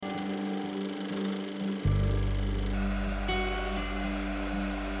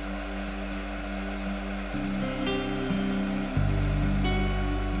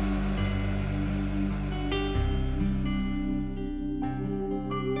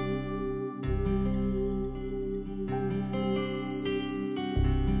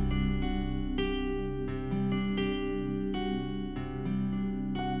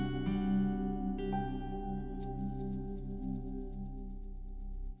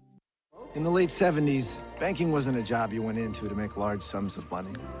In the late 70s, banking wasn't a job you went into to make large sums of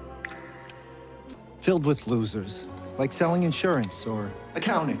money. Filled with losers, like selling insurance or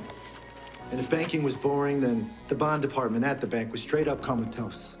accounting. And if banking was boring, then the bond department at the bank was straight up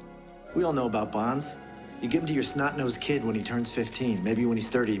comatose. We all know about bonds. You give them to your snot-nosed kid when he turns 15. Maybe when he's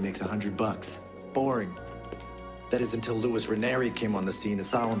 30, he makes $100. Boring. That is until Louis Ranieri came on the scene at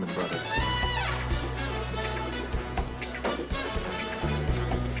Salomon Brothers.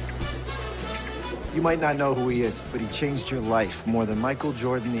 You might not know who he is, but he changed your life more than Michael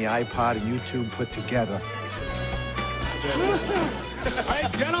Jordan, the iPod, and YouTube put together. All right,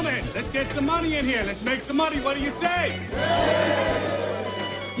 gentlemen, let's get some money in here. Let's make some money. What do you say?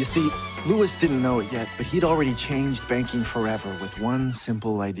 You see, Louis didn't know it yet, but he'd already changed banking forever with one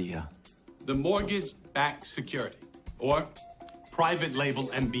simple idea. The mortgage-backed security, or private label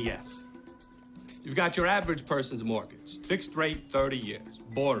MBS. You've got your average person's mortgage, fixed rate, 30 years,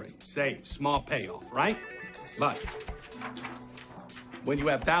 boring, safe, small payoff, right? But when you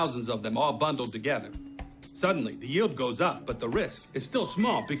have thousands of them all bundled together, suddenly the yield goes up, but the risk is still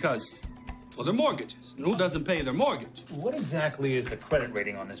small because, well, they're mortgages. And who doesn't pay their mortgage? What exactly is the credit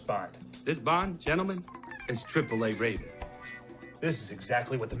rating on this bond? This bond, gentlemen, is AAA rated. This is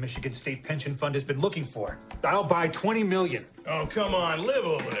exactly what the Michigan State Pension Fund has been looking for. I'll buy $20 million. Oh, come on, live a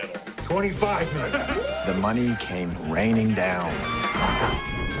little. $25 million. The money came raining down.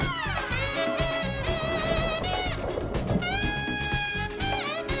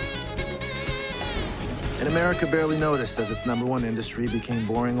 And America barely noticed as its #1 industry became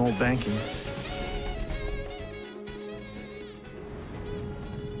boring old banking.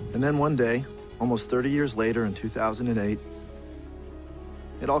 And then one day, almost 30 years later in 2008,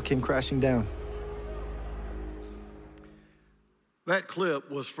 it all came crashing down. That clip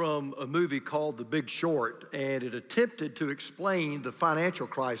was from a movie called The Big Short, and it attempted to explain the financial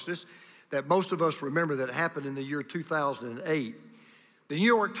crisis that most of us remember that happened in the year 2008. The New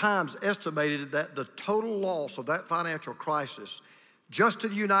York Times estimated that the total loss of that financial crisis, just to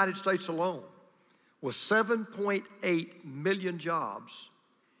the United States alone, was 7.8 million jobs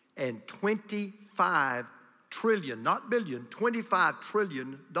and $25 trillion, not billion, $25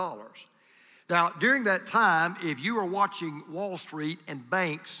 trillion. Now, during that time, if you were watching Wall Street and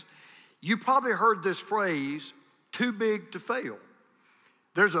banks, you probably heard this phrase, too big to fail.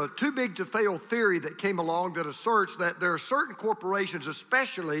 There's a too big to fail theory that came along that asserts that there are certain corporations,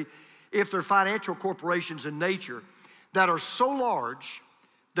 especially if they're financial corporations in nature, that are so large,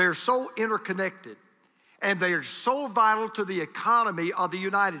 they're so interconnected, and they are so vital to the economy of the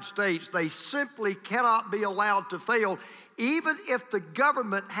United States, they simply cannot be allowed to fail, even if the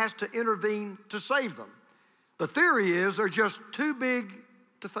government has to intervene to save them. The theory is they're just too big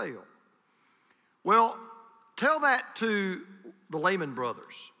to fail. Well, tell that to the Lehman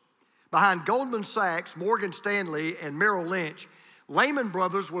Brothers. Behind Goldman Sachs, Morgan Stanley, and Merrill Lynch, Lehman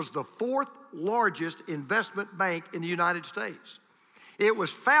Brothers was the 4th largest investment bank in the United States. It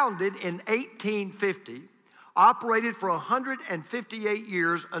was founded in 1850, operated for 158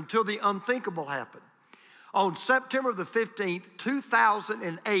 years until the unthinkable happened. On September the 15th,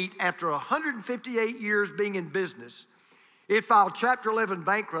 2008, after 158 years being in business, it filed Chapter 11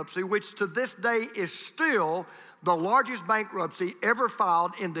 bankruptcy, which to this day is still the largest bankruptcy ever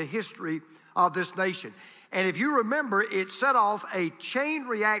filed in the history of this nation. And if you remember, it set off a chain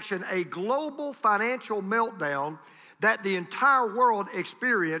reaction, a global financial meltdown that the entire world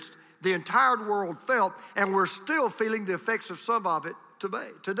experienced, the entire world felt, and we're still feeling the effects of some of it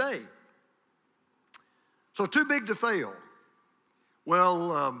today. So too big to fail.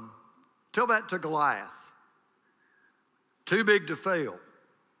 Well, tell that to Goliath. Too big to fail.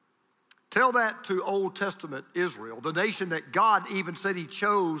 Tell that to Old Testament Israel, the nation that God even said he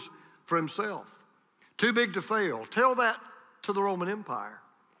chose for himself. Too big to fail. Tell that to the Roman Empire.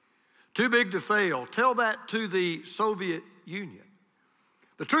 Too big to fail. Tell that to the Soviet Union.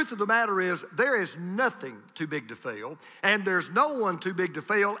 The truth of the matter is there is nothing too big to fail, and there's no one too big to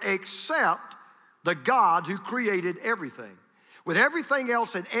fail except the God who created everything. With everything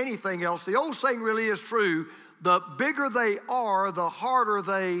else and anything else, the old saying really is true, the bigger they are, the harder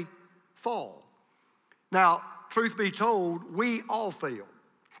they fall. Now, truth be told, we all fail,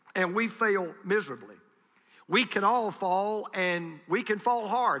 and we fail miserably. We can all fall, and we can fall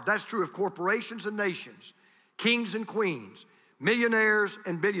hard. That's true of corporations and nations, kings and queens, millionaires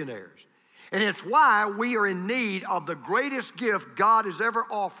and billionaires. And it's why we are in need of the greatest gift God has ever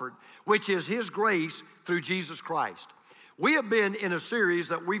offered, which is his grace through Jesus Christ. We have been in a series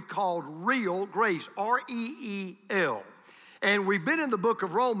that we've called Real Grace, R-E-E-L. And we've been in the book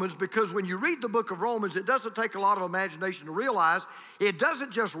of Romans because when you read the book of Romans, it doesn't take a lot of imagination to realize it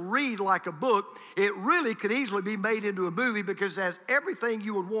doesn't just read like a book. It really could easily be made into a movie because it has everything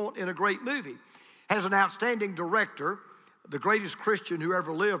you would want in a great movie. It has an outstanding director, the greatest Christian who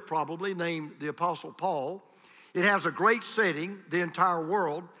ever lived probably, named the Apostle Paul. It has a great setting, the entire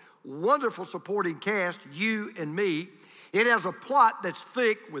world, wonderful supporting cast, you and me. It has a plot that's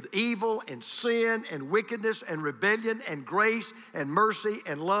thick with evil and sin and wickedness and rebellion and grace and mercy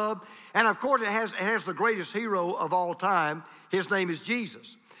and love. And of course, it has the greatest hero of all time. His name is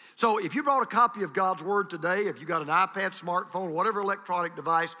Jesus. So if you brought a copy of God's Word today, if you got an iPad, smartphone, whatever electronic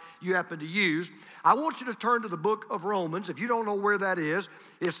device you happen to use, I want you to turn to the book of Romans. If you don't know where that is,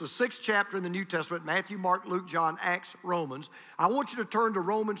 it's the 6th chapter in the New Testament, Matthew, Mark, Luke, John, Acts, Romans. I want you to turn to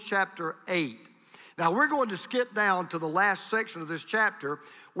Romans chapter 8. Now, we're going to skip down to the last section of this chapter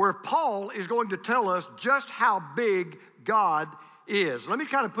where Paul is going to tell us just how big God is. Let me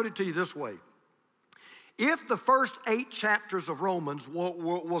kind of put it to you this way. If the first 8 chapters of Romans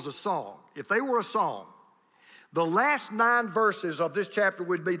was a song, if they were a song, the last 9 verses of this chapter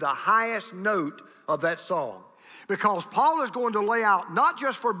would be the highest note of that song. Because Paul is going to lay out, not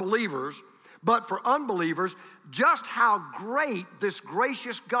just for believers, but for unbelievers, just how great this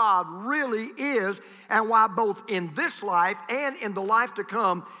gracious God really is, and why both in this life and in the life to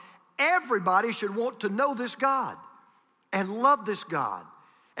come, everybody should want to know this God and love this God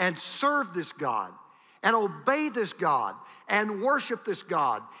and serve this God and obey this God and worship this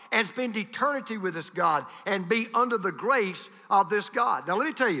God and spend eternity with this God and be under the grace of this God. Now let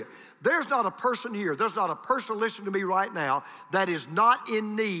me tell you, there's not a person here, there's not a person listening to me right now that is not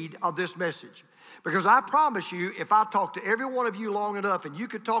in need of this message. Because I promise you, if I talk to every one of you long enough and you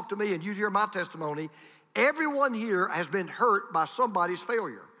could talk to me and you'd hear my testimony, everyone here has been hurt by somebody's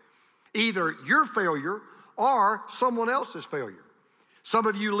failure. Either your failure or someone else's failure. Some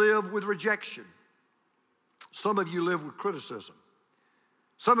of you live with rejection. Some of you live with criticism.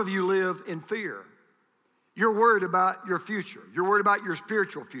 Some of you live in fear. You're worried about your future. You're worried about your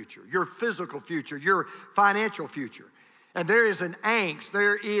spiritual future, your physical future, your financial future. And there is an angst,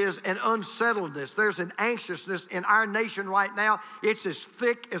 there is an unsettledness, there's an anxiousness in our nation right now. It's as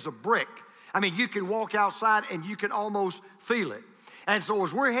thick as a brick. I mean, you can walk outside and you can almost feel it. And so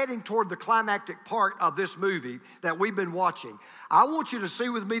as we're heading toward the climactic part of this movie that we've been watching, I want you to see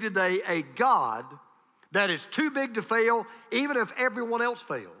with me today a God that is too big to fail, even if everyone else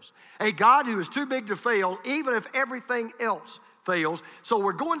fails. A God who is too big to fail, even if everything else fails. So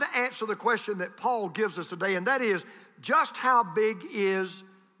we're going to answer the question that Paul gives us today, and that is, just how big is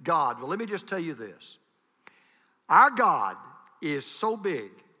God? Well, let me just tell you this. Our God is so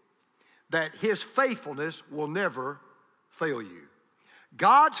big that His faithfulness will never fail you.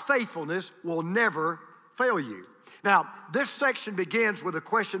 God's faithfulness will never fail you. Now, this section begins with a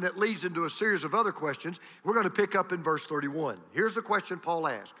question that leads into a series of other questions. We're going to pick up in verse 31. Here's the question Paul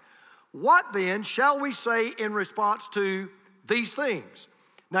asked. What then shall we say in response to these things?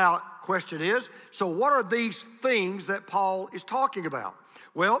 Now, question is, so what are these things that Paul is talking about?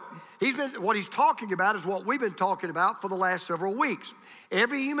 Well, what he's talking about is what we've been talking about for the last several weeks.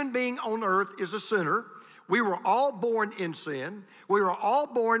 Every human being on earth is a sinner. We were all born in sin. We were all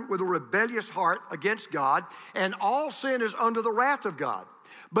born with a rebellious heart against God, and all sin is under the wrath of God.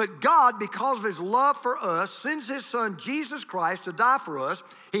 But God, because of His love for us, sends His Son, Jesus Christ, to die for us.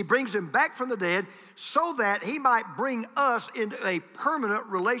 He brings Him back from the dead so that He might bring us into a permanent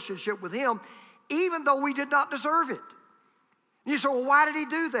relationship with Him, even though we did not deserve it. And you say, well, why did He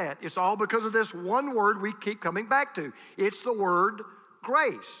do that? It's all because of this one word we keep coming back to. It's the word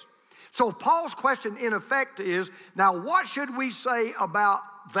grace. So Paul's question, in effect, is, now what should we say about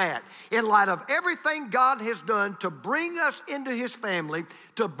that? In light of everything God has done to bring us into His family,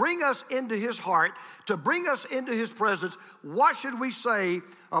 to bring us into His heart, to bring us into His presence, what should we say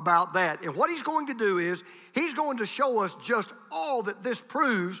about that? And what He's going to do is, He's going to show us just all that this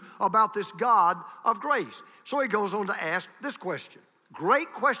proves about this God of grace. So he goes on to ask this question.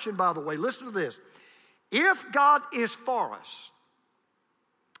 Great question, by the way. Listen to this. If God is for us,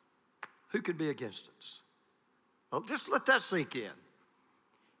 who could be against us? Well, just let that sink in.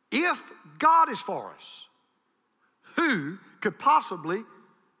 If God is for us, who could possibly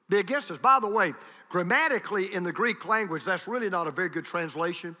be against us? By the way, grammatically in the Greek language, that's really not a very good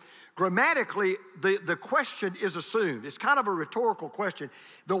translation. Grammatically, the question is assumed. It's kind of a rhetorical question.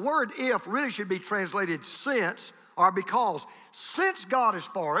 The word if really should be translated since or because. Since God is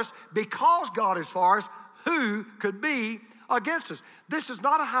for us, because God is for us, who could be against us? This is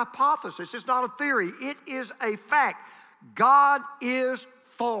not a hypothesis. It's not a theory. It is a fact. God is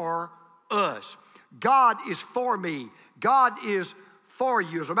for us. God is for me. God is for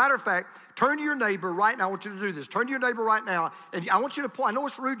you. As a matter of fact, turn to your neighbor right now. I want you to do this. Turn to your neighbor right now, and I want you to point. I know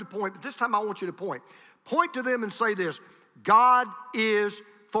it's rude to point, but this time I want you to point. Point to them and say this: God is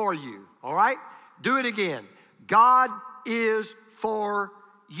for you. All right? Do it again. God is for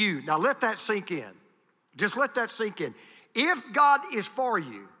you. Now let that sink in. Just let that sink in. If God is for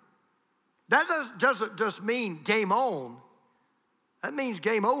you, that doesn't just mean game on. That means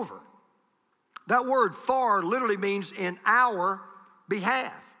game over. That word for literally means in our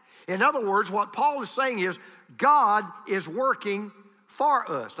behalf. In other words, what Paul is saying is God is working for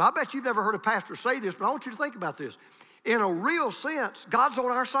us. Now, I bet you've never heard a pastor say this, but I want you to think about this. In a real sense, God's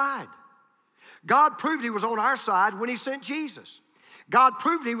on our side. God proved he was on our side when he sent Jesus. God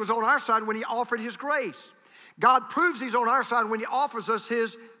proved he was on our side when he offered his grace. God proves he's on our side when he offers us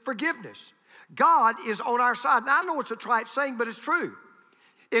his forgiveness. God is on our side. Now, I know it's a trite saying, but it's true.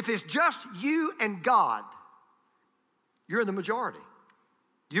 If it's just you and God, you're in the majority.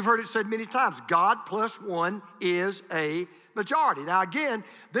 You've heard it said many times, God plus one is a majority. Now again,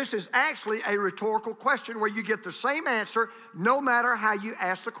 this is actually a rhetorical question where you get the same answer no matter how you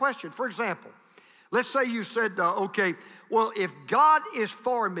ask the question. For example, let's say you said, okay, well, if God is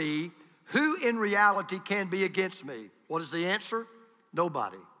for me, who in reality can be against me? What is the answer?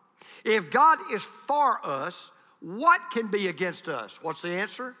 Nobody. If God is for us, what can be against us? What's the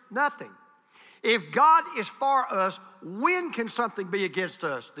answer? Nothing. If God is for us, when can something be against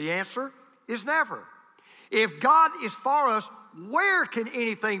us? The answer is never. If God is for us, where can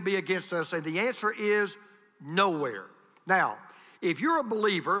anything be against us? And the answer is nowhere. Now, if you're a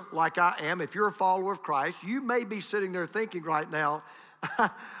believer like I am, if you're a follower of Christ, you may be sitting there thinking right now,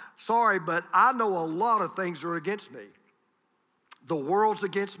 sorry, but I know a lot of things are against me. The world's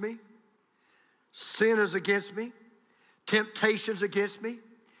against me. Sin is against me. Temptation's against me.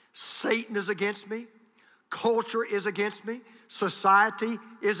 Satan is against me. Culture is against me. Society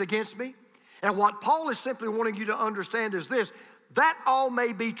is against me. And what Paul is simply wanting you to understand is this: that all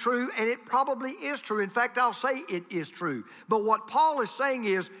may be true, and it probably is true. In fact, I'll say it is true. But what Paul is saying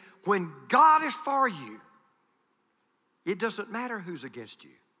is, when God is for you, it doesn't matter who's against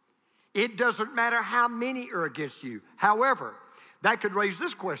you. It doesn't matter how many are against you. However, that could raise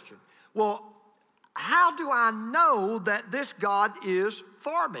this question. Well, how do I know that this God is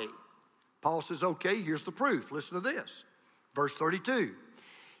for me? Paul says, okay, here's the proof. Listen to this. Verse 32.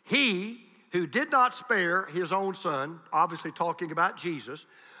 He who did not spare his own son, obviously talking about Jesus,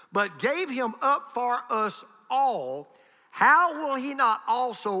 but gave him up for us all, how will he not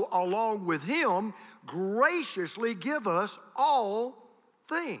also, along with him, graciously give us all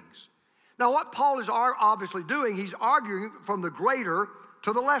things? Now, what Paul is obviously doing, he's arguing from the greater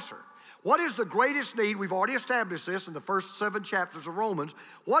to the lesser. What is the greatest need? We've already established this in the first 7 chapters of Romans.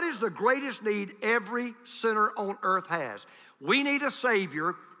 What is the greatest need every sinner on earth has? We need a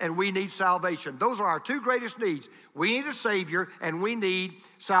Savior and we need salvation. Those are our two greatest needs. We need a Savior and we need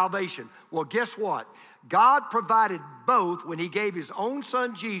salvation. Well, guess what? God provided both when he gave his own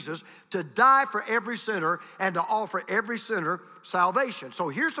son Jesus to die for every sinner and to offer every sinner salvation. So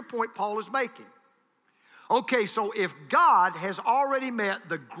here's the point Paul is making. Okay, so if God has already met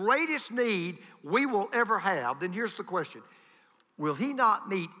the greatest need we will ever have, then here's the question. Will he not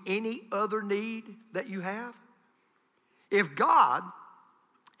meet any other need that you have? If God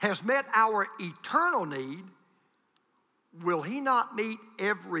has met our eternal need, will he not meet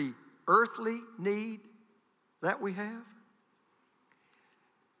every earthly need that we have?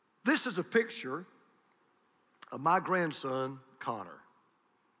 This is a picture of my grandson, Connor.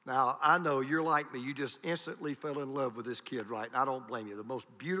 Now, I know you're like me. You just instantly fell in love with this kid, right? And I don't blame you. The most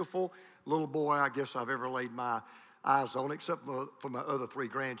beautiful little boy I guess I've ever laid my eyes on, except for my other 3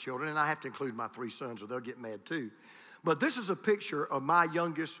 grandchildren. And I have to include my 3 sons or they'll get mad too. But this is a picture of my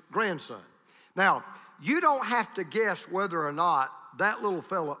youngest grandson. Now, you don't have to guess whether or not that little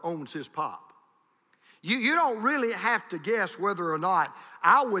fella owns his pop. You don't really have to guess whether or not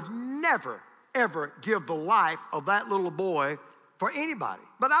I would never, ever give the life of that little boy for anybody.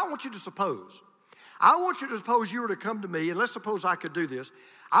 But I want you to suppose. I want you to suppose you were to come to me, and let's suppose I could do this.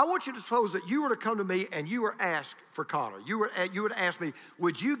 I want you to suppose that you were to come to me and you were asked for Connor. You would ask me,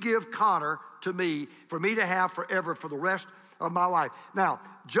 would you give Connor to me for me to have forever for the rest of my life? Now,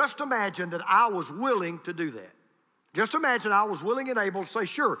 just imagine that I was willing to do that. Just imagine I was willing and able to say,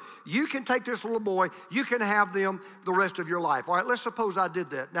 sure, you can take this little boy, you can have them the rest of your life. All right, let's suppose I did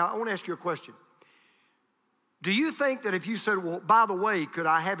that. Now, I want to ask you a question. Do you think that if you said, well, by the way, could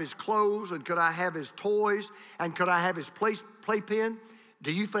I have his clothes and could I have his toys and could I have his playpen?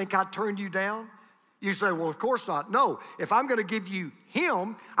 Do you think I'd turn you down? You say, well, of course not. No, if I'm going to give you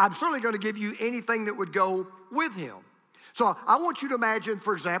him, I'm certainly going to give you anything that would go with him. So I want you to imagine,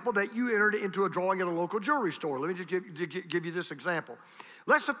 for example, that you entered into a drawing at a local jewelry store. Let me just give you this example.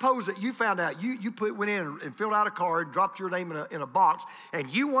 Let's suppose that you found out, you went in and filled out a card, dropped your name in a box, and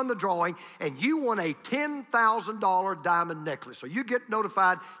you won the drawing, and you won a $10,000 diamond necklace. So you get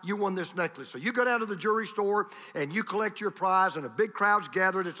notified you won this necklace. So you go down to the jewelry store, and you collect your prize, and a big crowd's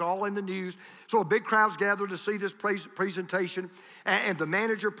gathered. It's all in the news. So a big crowd's gathered to see this presentation, and the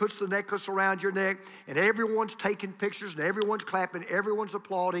manager puts the necklace around your neck, and everyone's taking pictures, and everyone's clapping, everyone's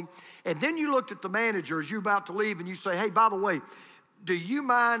applauding. And then you looked at the manager as you're about to leave, and you say, hey, by the way, do you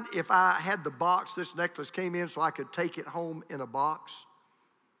mind if I had the box this necklace came in so I could take it home in a box?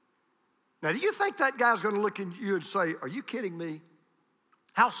 Now, do you think that guy's going to look at you and say, are you kidding me?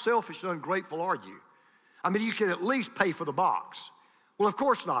 How selfish and ungrateful are you? I mean, you can at least pay for the box. Well, of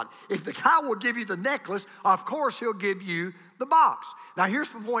course not. If the guy will give you the necklace, of course he'll give you the box. Now, here's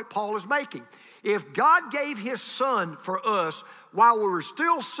the point Paul is making. If God gave his son for us while we were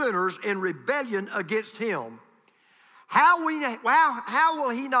still sinners in rebellion against him, how will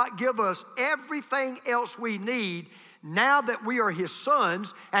he not give us everything else we need now that we are his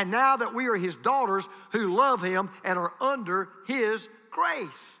sons and now that we are his daughters who love him and are under his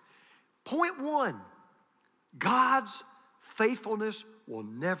grace? Point one, God's faithfulness will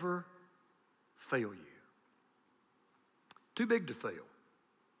never fail you. Too big to fail.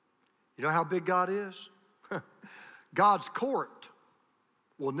 You know how big God is? God's court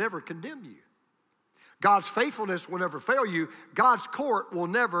will never condemn you. God's faithfulness will never fail you. God's court will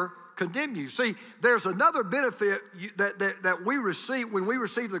never condemn you. See, there's another benefit that we receive when we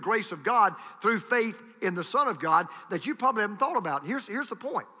receive the grace of God through faith in the Son of God that you probably haven't thought about. Here's the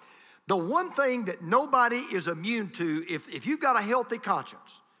point. The one thing that nobody is immune to, if you've got a healthy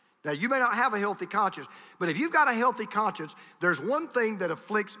conscience, now you may not have a healthy conscience, but if you've got a healthy conscience, there's one thing that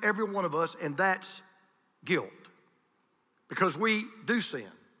afflicts every one of us, and that's guilt. Because we do sin.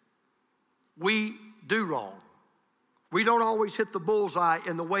 We do wrong. We don't always hit the bullseye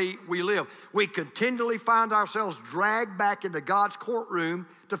in the way we live. We continually find ourselves dragged back into God's courtroom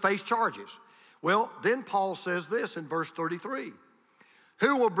to face charges. Well, then Paul says this in verse 33.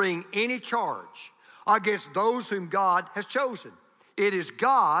 Who will bring any charge against those whom God has chosen? It is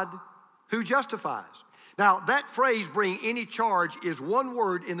God who justifies. Now, that phrase, bring any charge, is one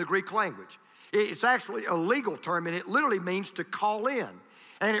word in the Greek language. It's actually a legal term, and it literally means to call in.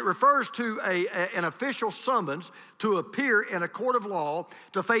 And it refers to an official summons to appear in a court of law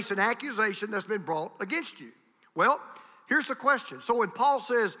to face an accusation that's been brought against you. Well, here's the question. So when Paul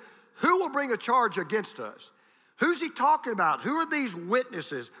says, who will bring a charge against us? Who's he talking about? Who are these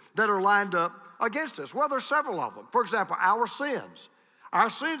witnesses that are lined up against us? Well, there's several of them. For example, our sins.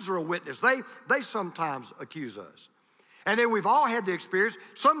 Our sins are a witness. They sometimes accuse us. And then we've all had the experience,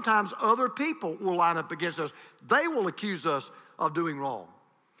 sometimes other people will line up against us. They will accuse us of doing wrong.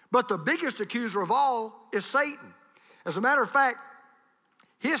 But the biggest accuser of all is Satan. As a matter of fact,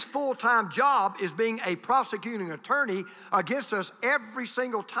 his full-time job is being a prosecuting attorney against us every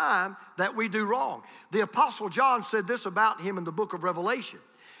single time that we do wrong. The Apostle John said this about him in the book of Revelation.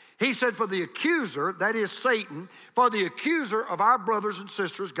 He said, for the accuser, that is Satan, for the accuser of our brothers and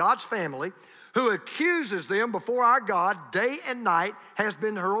sisters, God's family, who accuses them before our God day and night, has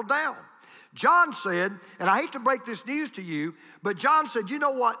been hurled down. John said, and I hate to break this news to you, but John said, you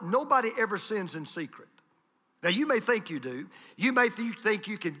know what? Nobody ever sins in secret. Now, you may think you do. You may think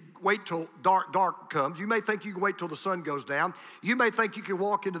you can wait till dark comes. You may think you can wait till the sun goes down. You may think you can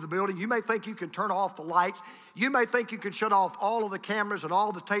walk into the building. You may think you can turn off the lights. You may think you can shut off all of the cameras and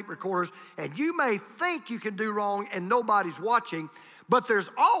all the tape recorders. And you may think you can do wrong and nobody's watching. But there's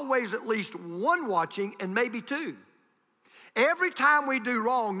always at least one watching, and maybe two. Every time we do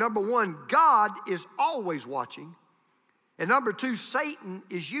wrong, number one, God is always watching. And number two, Satan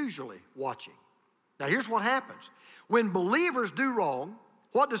is usually watching. Now, here's what happens. When believers do wrong,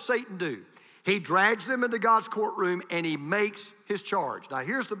 what does Satan do? He drags them into God's courtroom and he makes his charge. Now,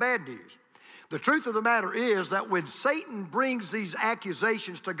 here's the bad news. The truth of the matter is that when Satan brings these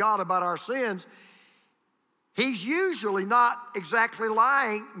accusations to God about our sins, he's usually not exactly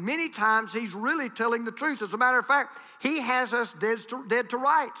lying. Many times he's really telling the truth. As a matter of fact, he has us dead to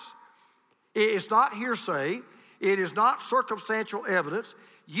rights. It's not hearsay. It is not circumstantial evidence.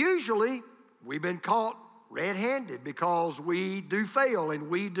 Usually, we've been caught red-handed because we do fail and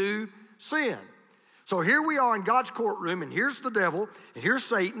we do sin. So here we are in God's courtroom, and here's the devil, and here's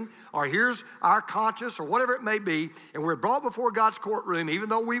Satan, or here's our conscience, or whatever it may be, and we're brought before God's courtroom, even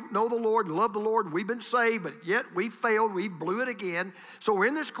though we know the Lord and love the Lord, and we've been saved, but yet we failed, we blew it again. So we're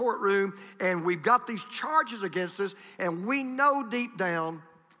in this courtroom, and we've got these charges against us, and we know deep down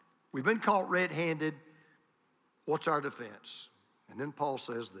we've been caught red-handed. What's our defense? And then Paul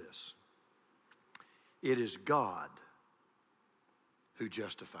says this: it is God who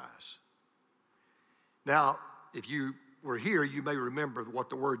justifies. Now, if you were here, you may remember what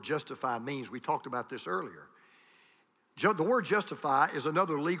the word justify means. We talked about this earlier. The word justify is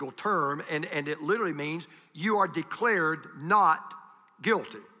another legal term, and it literally means you are declared not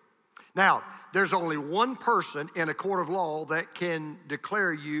guilty. Now, there's only one person in a court of law that can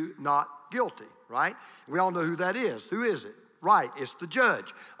declare you not guilty, right? We all know who that is. Who is it? Right, it's the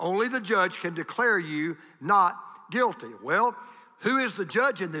judge. Only the judge can declare you not guilty. Well, who is the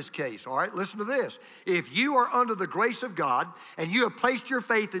judge in this case? All right, listen to this. If you are under the grace of God and you have placed your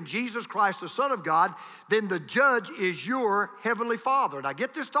faith in Jesus Christ, the Son of God, then the judge is your heavenly Father. Now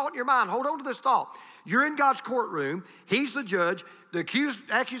get this thought in your mind. Hold on to this thought. You're in God's courtroom. He's the judge. The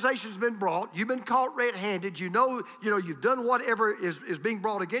accusation's been brought. You've been caught red-handed. You know you've done whatever is being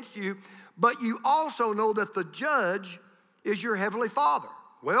brought against you, but you also know that the judge is your heavenly Father.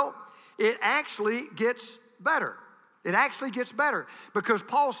 Well, it actually gets better. It actually gets better, because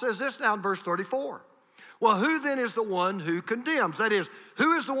Paul says this now in verse 34. Well, who then is the one who condemns? That is,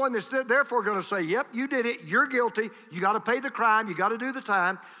 who is the one that's therefore going to say, yep, you did it, you're guilty, you got to pay the crime, you got to do the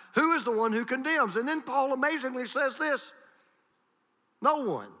time. Who is the one who condemns? And then Paul amazingly says this: no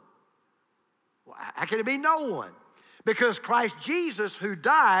one. Well, how can it be no one? Because Christ Jesus, who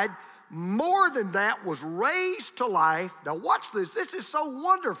died, more than that, was raised to life. Now watch this. This is so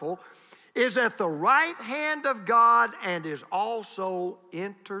wonderful. Is at the right hand of God and is also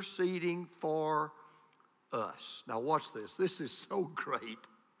interceding for us. Now watch this. This is so great.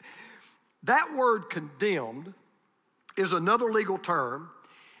 That word condemned is another legal term,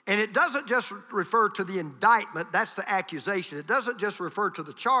 and it doesn't just refer to the indictment. That's the accusation. It doesn't just refer to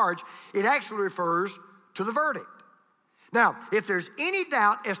the charge. It actually refers to the verdict. Now, if there's any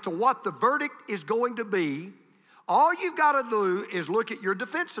doubt as to what the verdict is going to be, all you've got to do is look at your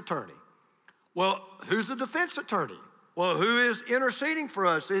defense attorney. Well, who's the defense attorney? Well, who is interceding for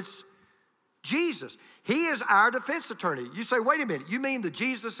us? It's Jesus. He is our defense attorney. You say, wait a minute, you mean the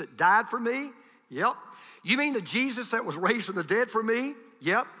Jesus that died for me? Yep. You mean the Jesus that was raised from the dead for me?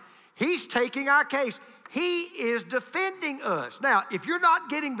 Yep. He's taking our case. He is defending us. Now, if you're not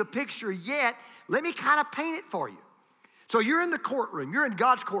getting the picture yet, let me kind of paint it for you. So you're in the courtroom, you're in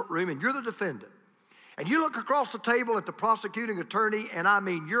God's courtroom, and you're the defendant. And you look across the table at the prosecuting attorney, and I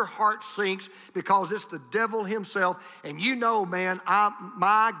mean, your heart sinks, because it's the devil himself. And you know, man,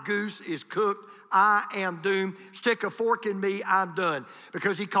 my goose is cooked. I am doomed. Stick a fork in me, I'm done.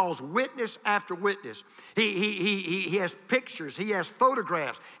 Because he calls witness after witness. He has pictures. He has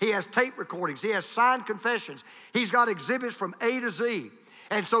photographs. He has tape recordings. He has signed confessions. He's got exhibits from A to Z.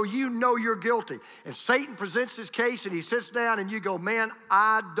 And so you know you're guilty. And Satan presents his case, and he sits down, and you go, man,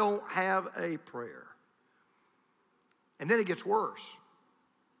 I don't have a prayer. And then it gets worse.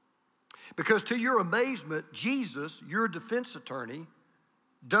 Because to your amazement, Jesus, your defense attorney,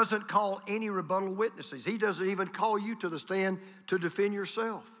 doesn't call any rebuttal witnesses. He doesn't even call you to the stand to defend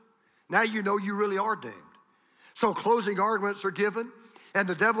yourself. Now you know you really are doomed. So closing arguments are given, and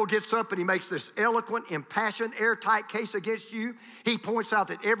the devil gets up and he makes this eloquent, impassioned, airtight case against you. He points out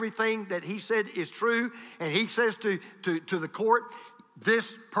that everything that he said is true, and he says to the court,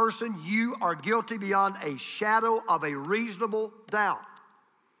 this person, you are guilty beyond a shadow of a reasonable doubt.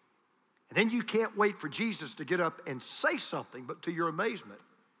 And then you can't wait for Jesus to get up and say something, but to your amazement,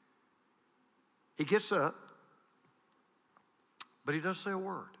 he gets up, but he doesn't say a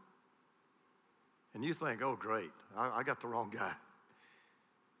word. And you think, oh, great, I got the wrong guy.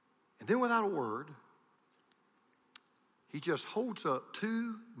 And then without a word, he just holds up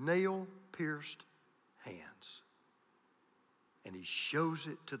two nail-pierced hands. And he shows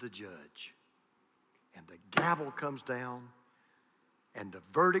it to the judge. And the gavel comes down, and the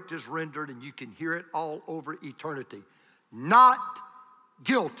verdict is rendered, and you can hear it all over eternity. Not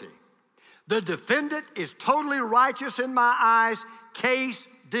guilty. The defendant is totally righteous in my eyes. Case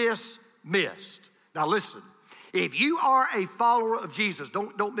dismissed. Now listen, if you are a follower of Jesus,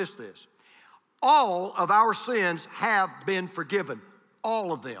 don't miss this. All of our sins have been forgiven.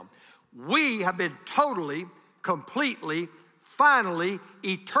 All of them. We have been totally, completely, finally,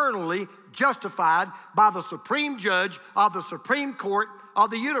 eternally justified by the supreme judge of the Supreme Court of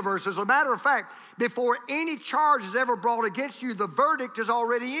the universe. As a matter of fact, before any charge is ever brought against you, the verdict is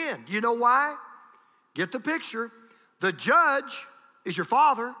already in. Do you know why? Get the picture. The judge is your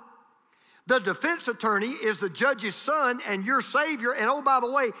father. The defense attorney is the judge's son and your savior. And oh, by the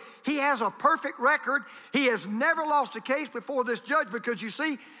way, he has a perfect record. He has never lost a case before this judge because you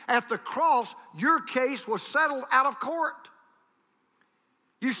see, at the cross, your case was settled out of court.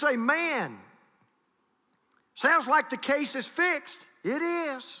 You say, man, sounds like the case is fixed. It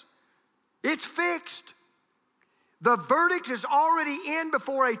is. It's fixed. The verdict is already in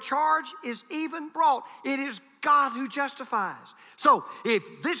before a charge is even brought. It is God who justifies. So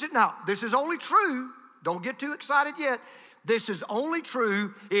if this is only true, don't get too excited yet. This is only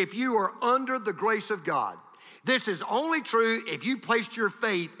true if you are under the grace of God. This is only true if you placed your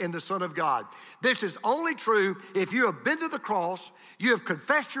faith in the Son of God. This is only true if you have been to the cross, you have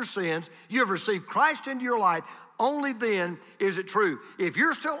confessed your sins, you have received Christ into your life. Only then is it true. If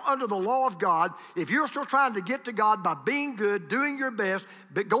you're still under the law of God, if you're still trying to get to God by being good, doing your best,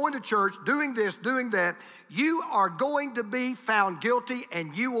 but going to church, doing this, doing that, you are going to be found guilty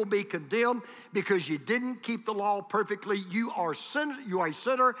and you will be condemned because you didn't keep the law perfectly. You are a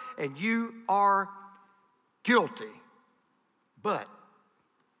sinner and you are guilty. But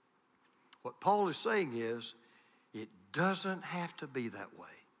what Paul is saying is it doesn't have to be that way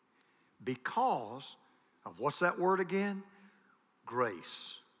because of what's that word again?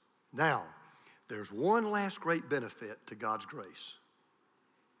 Grace. Now, there's one last great benefit to God's grace.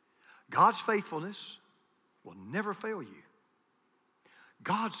 God's faithfulness will never fail you.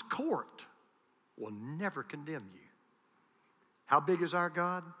 God's court will never condemn you. How big is our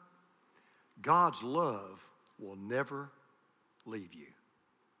God? God's love will never leave you.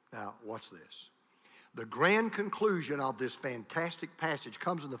 Now, watch this. The grand conclusion of this fantastic passage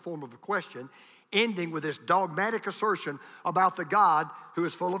comes in the form of a question, ending with this dogmatic assertion about the God who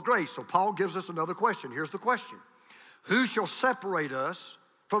is full of grace. So Paul gives us another question. Here's the question. Who shall separate us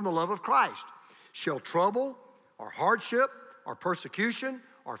from the love of Christ? Shall trouble, or hardship, or persecution,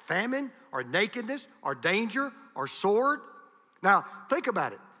 or famine, or nakedness, or danger, or sword? Now, think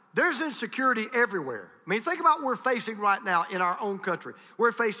about it. There's insecurity everywhere. I mean, think about what we're facing right now in our own country.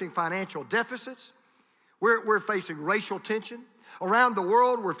 We're facing financial deficits. We're facing racial tension. Around the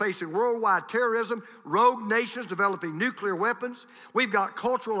world, we're facing worldwide terrorism, rogue nations developing nuclear weapons. We've got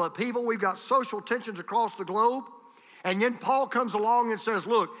cultural upheaval. We've got social tensions across the globe. And then Paul comes along and says,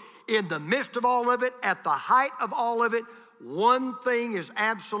 look, in the midst of all of it, at the height of all of it, one thing is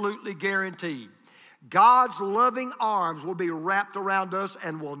absolutely guaranteed. God's loving arms will be wrapped around us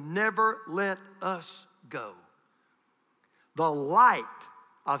and will never let us go. The light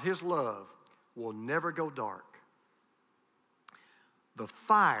of his love will never go dark. The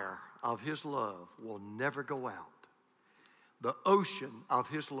fire of his love will never go out. The ocean of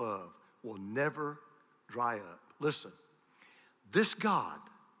his love will never dry up. Listen, this God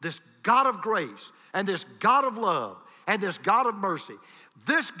of grace, and this God of love, and this God of mercy,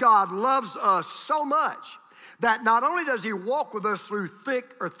 this God loves us so much that not only does he walk with us through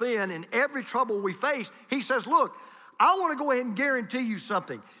thick or thin in every trouble we face, he says, look, I want to go ahead and guarantee you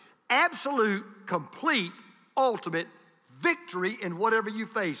something. Absolute, complete, ultimate victory in whatever you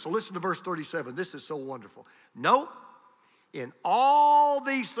face. So listen to verse 37. This is so wonderful. Nope. In all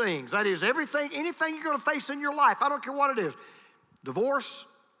these things, that is everything, anything you're going to face in your life, I don't care what it is, divorce,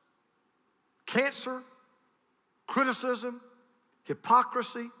 cancer, criticism,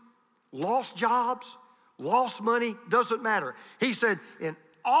 hypocrisy, lost jobs, lost money, doesn't matter. He said, in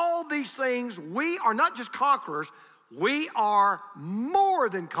all these things, we are not just conquerors, we are more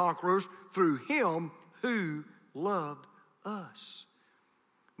than conquerors through him who loved us.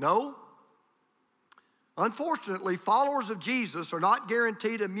 No. Unfortunately, followers of Jesus are not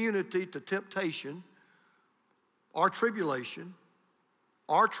guaranteed immunity to temptation or tribulation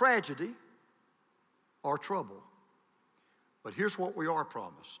or tragedy or trouble. But here's what we are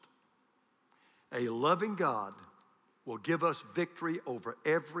promised. A loving God will give us victory over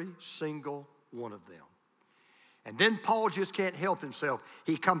every single one of them. And then Paul just can't help himself.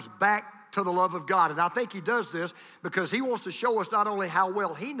 He comes back to the love of God. And I think he does this because he wants to show us not only how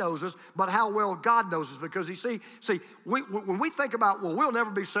well he knows us, but how well God knows us. Because you see, when we think about, well, we'll never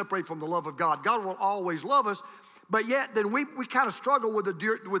be separated from the love of God. God will always love us. But yet, then we kind of struggle with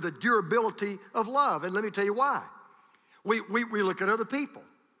the durability of love. And let me tell you why. We look at other people,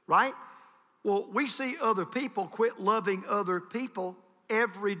 right? Well, we see other people quit loving other people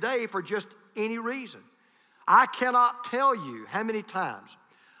every day for just any reason. I cannot tell you how many times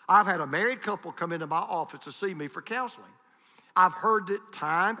I've had a married couple come into my office to see me for counseling. I've heard it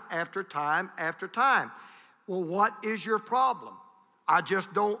time after time after time. Well, what is your problem? I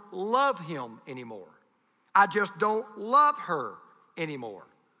just don't love him anymore. I just don't love her anymore.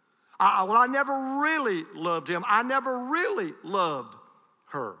 I never really loved him. I never really loved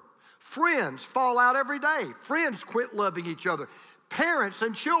her. Friends fall out every day. Friends quit loving each other. Parents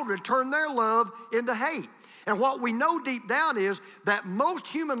and children turn their love into hate. And what we know deep down is that most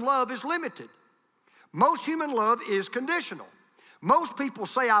human love is limited. Most human love is conditional. Most people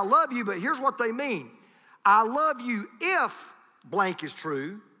say, I love you, but here's what they mean. I love you if blank is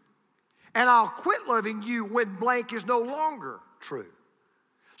true, and I'll quit loving you when blank is no longer true.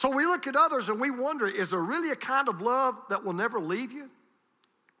 So we look at others and we wonder, is there really a kind of love that will never leave you?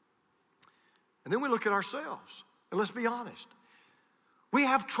 And then we look at ourselves, and let's be honest. We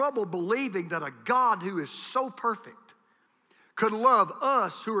have trouble believing that a God who is so perfect could love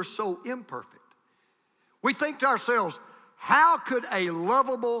us who are so imperfect. We think to ourselves, how could a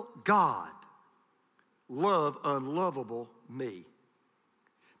lovable God love unlovable me?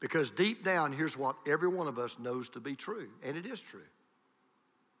 Because deep down, here's what every one of us knows to be true, and it is true.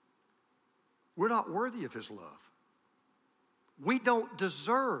 We're not worthy of his love. We don't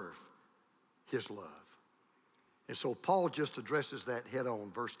deserve his love. And so Paul just addresses that head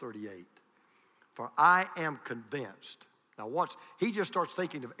on, verse 38. For I am convinced. Now watch, he just starts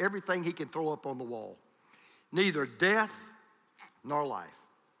thinking of everything he can throw up on the wall. Neither death nor life,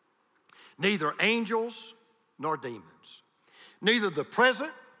 neither angels nor demons, neither the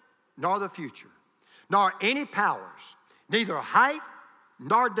present nor the future, nor any powers, neither height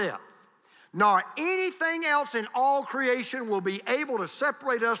nor depth, nor anything else in all creation will be able to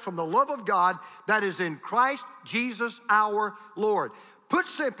separate us from the love of God that is in Christ Jesus our Lord. Put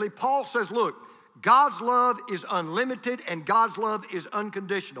simply, Paul says, look, God's love is unlimited and God's love is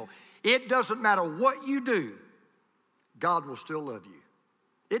unconditional. It doesn't matter what you do, God will still love you.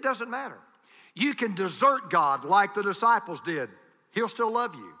 It doesn't matter. You can desert God like the disciples did. He'll still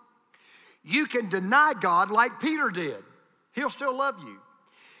love you. You can deny God like Peter did. He'll still love you.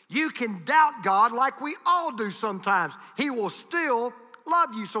 You can doubt God like we all do sometimes. He will still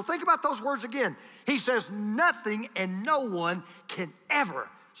love you. So think about those words again. He says, nothing and no one can ever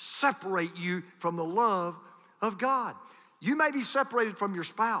separate you from the love of God. You may be separated from your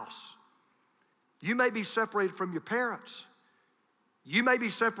spouse. You may be separated from your parents. You may be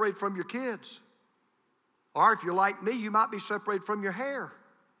separated from your kids. Or if you're like me, you might be separated from your hair.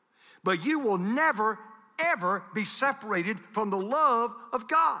 But you will never, ever be separated from the love of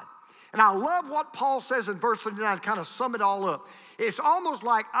God. And I love what Paul says in verse 39 to kind of sum it all up. It's almost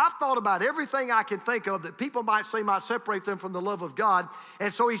like I've thought about everything I can think of that people might say might separate them from the love of God.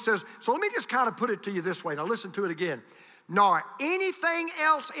 And so he says, so let me just kind of put it to you this way. Now listen to it again. Nor anything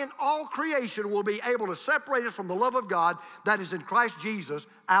else in all creation will be able to separate us from the love of God that is in Christ Jesus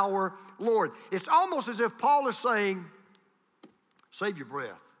our Lord. It's almost as if Paul is saying, save your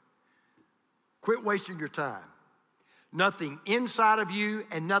breath. Quit wasting your time. Nothing inside of you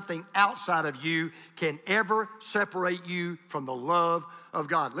and nothing outside of you can ever separate you from the love of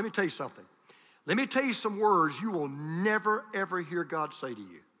God. Let me tell you something. Let me tell you some words you will never, ever hear God say to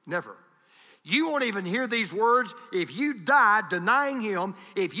you. Never. You won't even hear these words if you die denying him,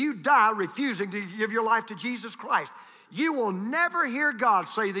 if you die refusing to give your life to Jesus Christ. You will never hear God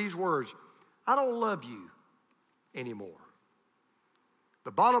say these words, I don't love you anymore.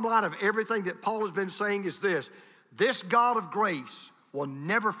 The bottom line of everything that Paul has been saying is this God of grace will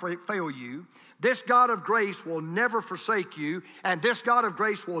never fail you. This God of grace will never forsake you. And this God of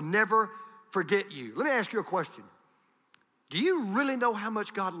grace will never forget you. Let me ask you a question. Do you really know how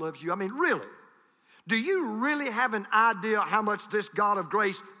much God loves you? I mean, really? Do you really have an idea how much this God of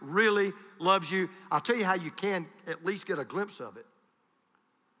grace really loves you? I'll tell you how you can at least get a glimpse of it.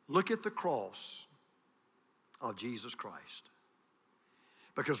 Look at the cross of Jesus Christ.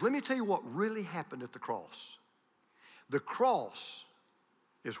 Because let me tell you what really happened at the cross. The cross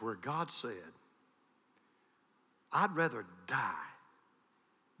is where God said, I'd rather die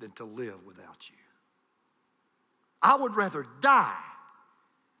than to live without you. I would rather die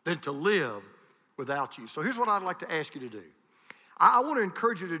than to live without you. So here's what I'd like to ask you to do. I want to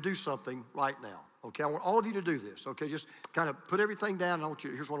encourage you to do something right now. Okay, I want all of you to do this. Okay, just kind of put everything down. And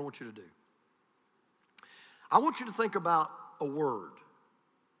here's what I want you to do. I want you to think about a word.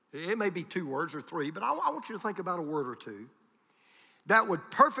 It may be 2 words or 3, but I want you to think about a word or 2 that would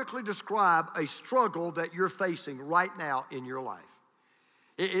perfectly describe a struggle that you're facing right now in your life.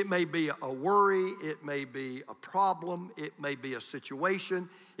 It may be a worry, it may be a problem, it may be a situation,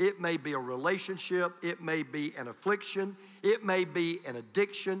 it may be a relationship, it may be an affliction, it may be an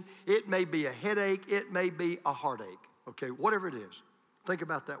addiction, it may be a headache, it may be a heartache. Okay, whatever it is, think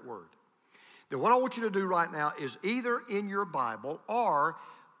about that word. Then what I want you to do right now is either in your Bible or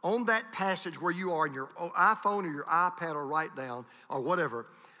on that passage where you are in your iPhone or your iPad or write down or whatever,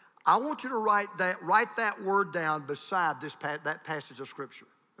 I want you to write that word down beside that passage of Scripture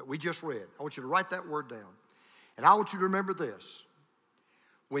that we just read. I want you to write that word down. And I want you to remember this.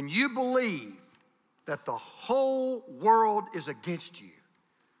 When you believe that the whole world is against you,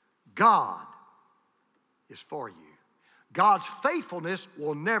 God is for you. God's faithfulness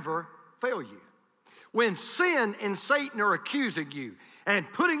will never fail you. When sin and Satan are accusing you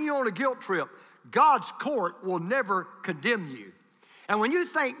and putting you on a guilt trip, God's court will never condemn you. And when you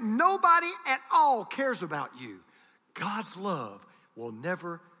think nobody at all cares about you, God's love will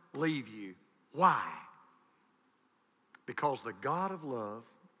never leave you. Why? Because the God of love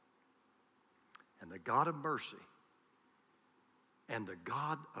and the God of mercy and the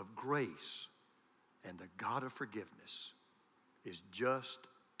God of grace and the God of forgiveness is just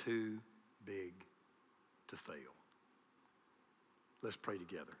too big to fail. Let's pray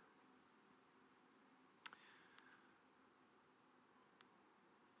together.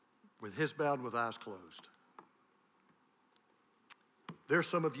 With heads bowed and with eyes closed. There's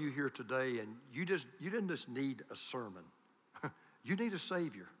some of you here today, and you didn't just need a sermon. You need a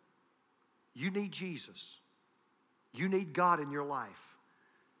Savior. You need Jesus. You need God in your life.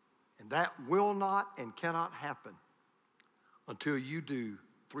 And that will not and cannot happen until you do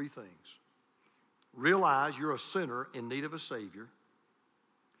three things. Realize you're a sinner in need of a Savior.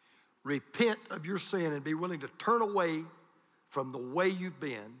 Repent of your sin and be willing to turn away from the way you've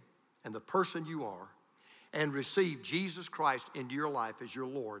been and the person you are, and receive Jesus Christ into your life as your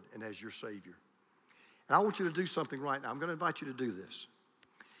Lord and as your Savior. And I want you to do something right now. I'm going to invite you to do this.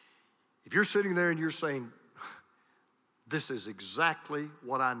 If you're sitting there and you're saying, this is exactly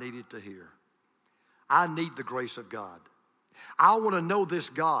what I needed to hear. I need the grace of God. I want to know this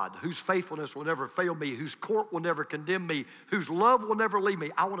God whose faithfulness will never fail me, whose court will never condemn me, whose love will never leave me.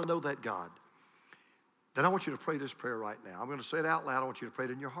 I want to know that God. Then I want you to pray this prayer right now. I'm going to say it out loud. I want you to pray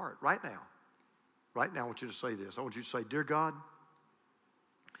it in your heart right now. Right now, I want you to say this. I want you to say, Dear God,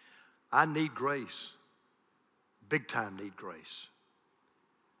 I need grace. Big time need grace.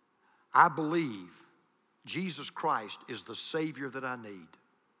 I believe Jesus Christ is the Savior that I need.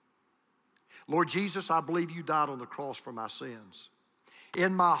 Lord Jesus, I believe you died on the cross for my sins.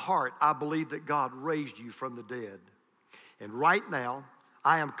 In my heart, I believe that God raised you from the dead. And right now,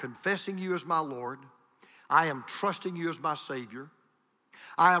 I am confessing you as my Lord. I am trusting you as my Savior.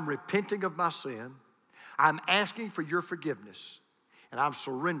 I am repenting of my sin. I'm asking for your forgiveness. And I'm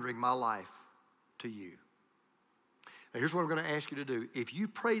surrendering my life to you. Now, here's what I'm going to ask you to do. If you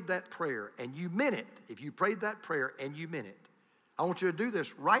prayed that prayer and you meant it, if you prayed that prayer and you meant it, I want you to do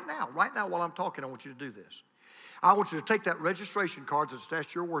this right now. Right now while I'm talking, I want you to do this. I want you to take that registration card that's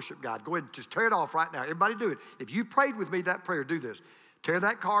attached to your worship guide. Go ahead and just tear it off right now. Everybody do it. If you prayed with me that prayer, do this. Tear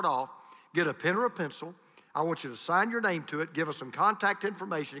that card off. Get a pen or a pencil. I want you to sign your name to it. Give us some contact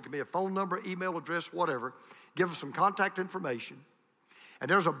information. It can be a phone number, email address, whatever. Give us some contact information. And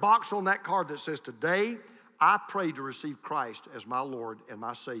there's a box on that card that says, Today, I pray to receive Christ as my Lord and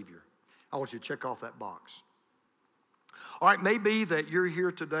my Savior. I want you to check off that box. All right, maybe that you're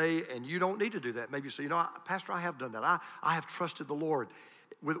here today and you don't need to do that. Maybe you say, Pastor, I have done that. I have trusted the Lord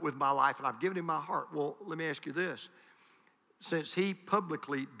with my life and I've given him my heart. Well, let me ask you this. Since he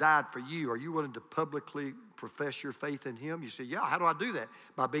publicly died for you, are you willing to publicly profess your faith in him? You say, yeah, how do I do that?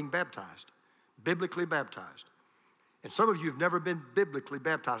 By being baptized, biblically baptized. And some of you have never been biblically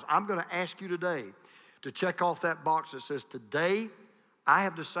baptized. I'm going to ask you today to check off that box that says, Today, I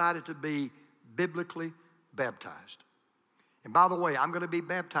have decided to be biblically baptized. And by the way, I'm going to be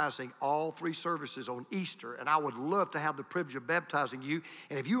baptizing all three services on Easter, and I would love to have the privilege of baptizing you.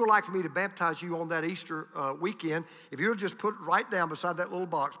 And if you would like for me to baptize you on that Easter weekend, if you'll just put right down beside that little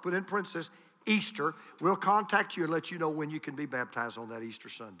box, put in parentheses, Easter, we'll contact you and let you know when you can be baptized on that Easter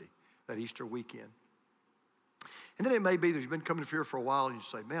Sunday, that Easter weekend. And then it may be that you've been coming here for a while and you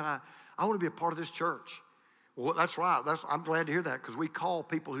say, man, I want to be a part of this church. Well, that's right. I'm glad to hear that because we call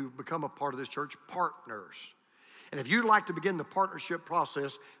people who become a part of this church partners. And if you'd like to begin the partnership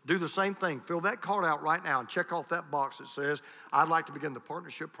process, do the same thing. Fill that card out right now and check off that box that says, I'd like to begin the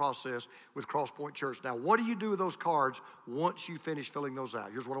partnership process with Crosspoint Church. Now, what do you do with those cards once you finish filling those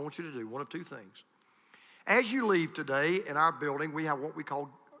out? Here's what I want you to do, one of two things. As you leave today in our building, we have what we call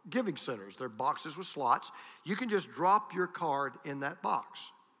giving centers. They're boxes with slots. You can just drop your card in that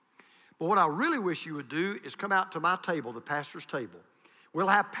box. But what I really wish you would do is come out to my table, the pastor's table. We'll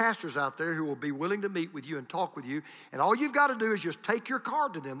have pastors out there who will be willing to meet with you and talk with you. And all you've got to do is just take your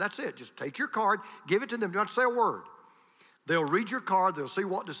card to them. That's it. Just take your card, give it to them. You don't have to say a word. They'll read your card. They'll see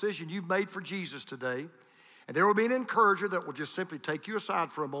what decision you've made for Jesus today. And there will be an encourager that will just simply take you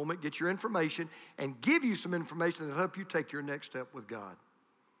aside for a moment, get your information, and give you some information that will help you take your next step with God.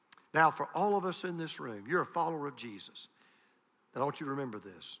 Now, for all of us in this room, you're a follower of Jesus. And I want you to remember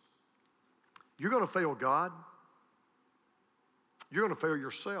this. You're going to fail God. You're going to fail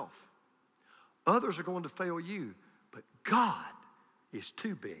yourself. Others are going to fail you. But God is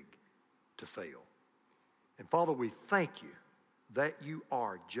too big to fail. And Father, we thank you that you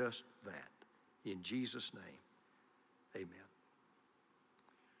are just that. In Jesus' name, amen.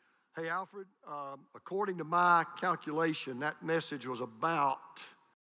 Hey, Alfred, according to my calculation, that message was about